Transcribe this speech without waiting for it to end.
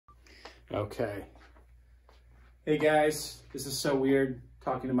Okay. Hey guys, this is so weird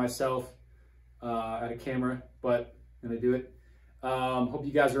talking to myself at a camera, but I'm gonna do it. Hope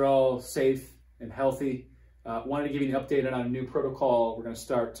you guys are all safe and healthy. Wanted to give you an update on a new protocol we're gonna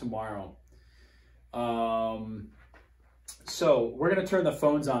start tomorrow. So we're gonna turn the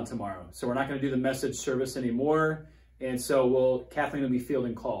phones on tomorrow. So we're not gonna do the message service anymore. And so Kathleen will be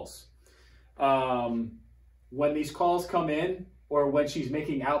fielding calls. When these calls come in, or when she's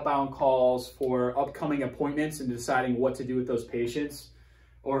making outbound calls for upcoming appointments and deciding what to do with those patients,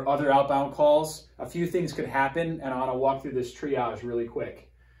 or other outbound calls, a few things could happen, and I want to walk through this triage really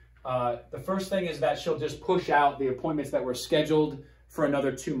quick. The first thing is that she'll just push out the appointments that were scheduled for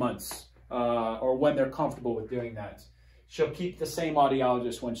another 2 months, or when they're comfortable with doing that. She'll keep the same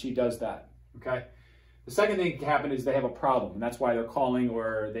audiologist when she does that, okay? The second thing that can happen is they have a problem, and that's why they're calling,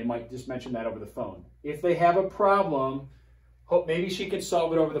 or they might just mention that over the phone. If they have a problem, maybe she can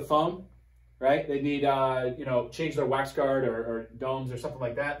solve it over the phone, right? They need, change their wax guard or domes or something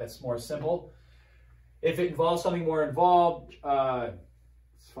like that. That's more simple. If it involves something more involved,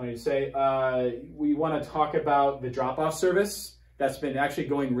 it's funny to say, we want to talk about the drop-off service. That's been actually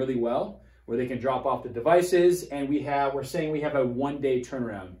going really well, where they can drop off the devices, and we're saying we have a 1-day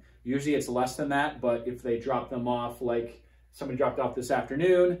turnaround. Usually it's less than that, but if they drop them off, like somebody dropped off this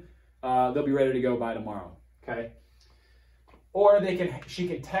afternoon, they'll be ready to go by tomorrow, okay? Or she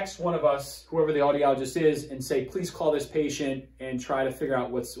can text one of us, whoever the audiologist is, and say, please call this patient and try to figure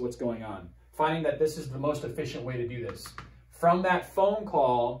out what's going on. Finding that this is the most efficient way to do this. From that phone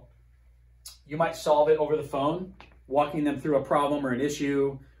call, you might solve it over the phone, walking them through a problem or an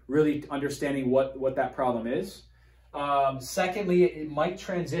issue, really understanding what that problem is. Secondly, it might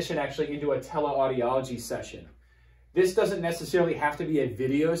transition actually into a teleaudiology session. This doesn't necessarily have to be a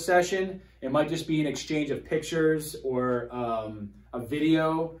video session. It might just be an exchange of pictures or a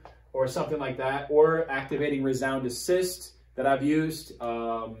video or something like that, or activating Resound Assist that I've used.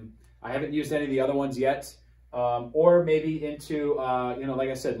 I haven't used any of the other ones yet. Or maybe into, like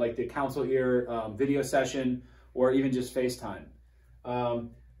I said, like the Counsel Ear video session, or even just FaceTime.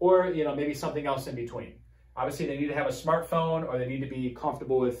 Or, maybe something else in between. Obviously, they need to have a smartphone, or they need to be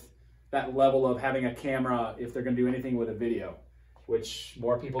comfortable with that level of having a camera if they're going to do anything with a video, which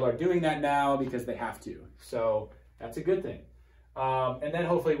more people are doing that now because they have to. So that's a good thing. And then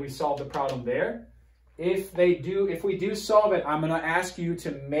hopefully we solve the problem there. If we do solve it, I'm going to ask you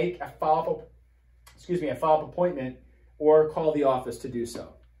to make a follow-up appointment or call the office to do so.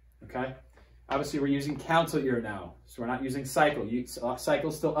 Okay. Obviously, we're using Counsel Ear now, so we're not using Cycle.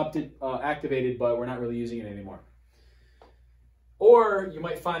 Cycle's still activated, but we're not really using it anymore. Or you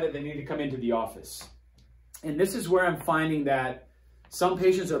might find that they need to come into the office. And this is where I'm finding that some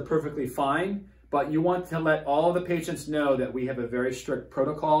patients are perfectly fine, but you want to let all the patients know that we have a very strict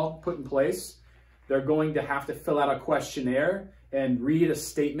protocol put in place. They're going to have to fill out a questionnaire and read a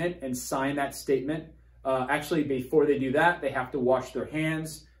statement and sign that statement. Actually, before they do that, they have to wash their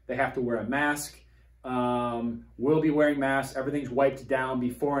hands. They have to wear a mask. We'll be wearing masks. Everything's wiped down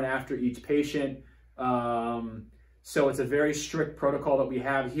before and after each patient. So it's a very strict protocol that we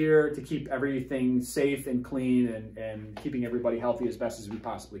have here to keep everything safe and clean and keeping everybody healthy as best as we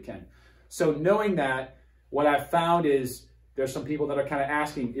possibly can. So knowing that, what I've found is there's some people that are kind of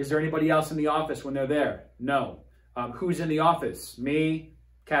asking, is there anybody else in the office when they're there? No. Who's in the office? Me,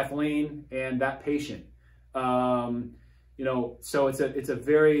 Kathleen, and that patient. So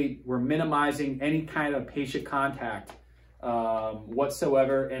we're minimizing any kind of patient contact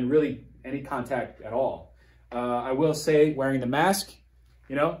whatsoever, and really any contact at all. I will say wearing the mask,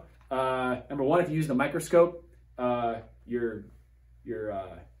 number one, if you use the microscope, your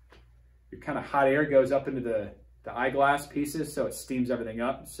kind of hot air goes up into the eyeglass pieces, so it steams everything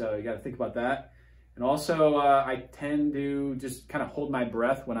up. So you got to think about that. And also, I tend to just kind of hold my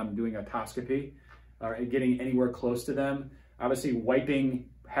breath when I'm doing otoscopy or getting anywhere close to them. Obviously,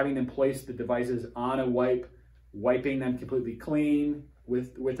 having them place the devices on a wipe, wiping them completely clean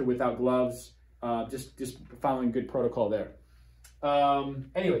with or without gloves. Just following good protocol there.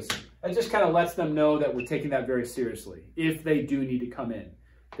 Anyways, it just kind of lets them know that we're taking that very seriously if they do need to come in.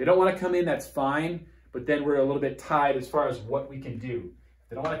 If they don't want to come in, that's fine, but then we're a little bit tied as far as what we can do. If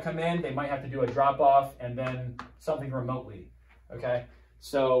they don't want to come in, they might have to do a drop-off and then something remotely, okay?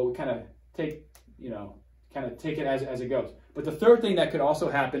 So we kind of take it as it goes. But the third thing that could also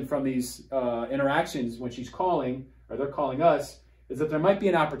happen from these interactions when she's calling, or they're calling us, is that there might be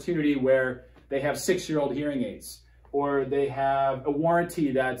an opportunity where they have 6-year-old hearing aids, or they have a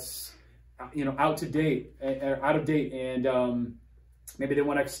warranty that's, out of date, and maybe they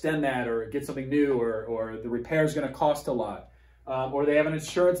want to extend that or get something new, or the repair is going to cost a lot. or they have an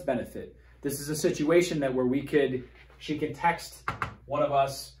insurance benefit. This is a situation that where she can text one of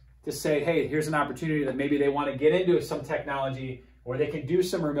us to say, hey, here's an opportunity that maybe they want to get into some technology, or they can do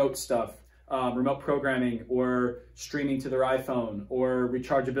some remote stuff, remote programming, or streaming to their iPhone, or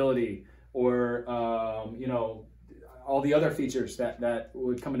rechargeability, or you know, all the other features that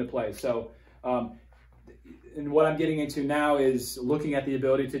would come into play. So, and what I'm getting into now is looking at the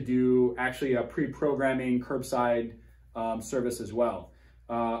ability to do actually a pre-programming curbside service as well.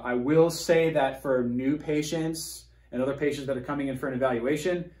 I will say that for new patients and other patients that are coming in for an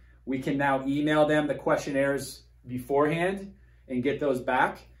evaluation, we can now email them the questionnaires beforehand and get those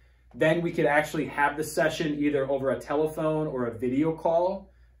back. Then we could actually have the session either over a telephone or a video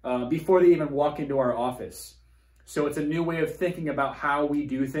call before they even walk into our office. So it's a new way of thinking about how we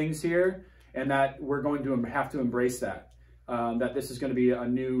do things here, and that we're going to have to embrace that, that this is going to be a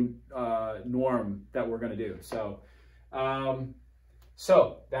new norm that we're going to do. So,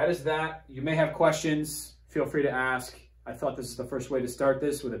 so that is that. You may have questions. Feel free to ask. I thought this is the first way to start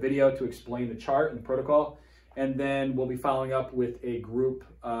this, with a video to explain the chart and the protocol. And then we'll be following up with a group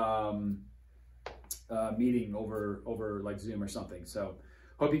meeting over like Zoom or something. So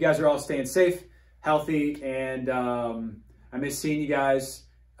hope you guys are all staying safe, healthy, and I miss seeing you guys,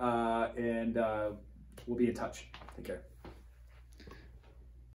 and we'll be in touch. Take care.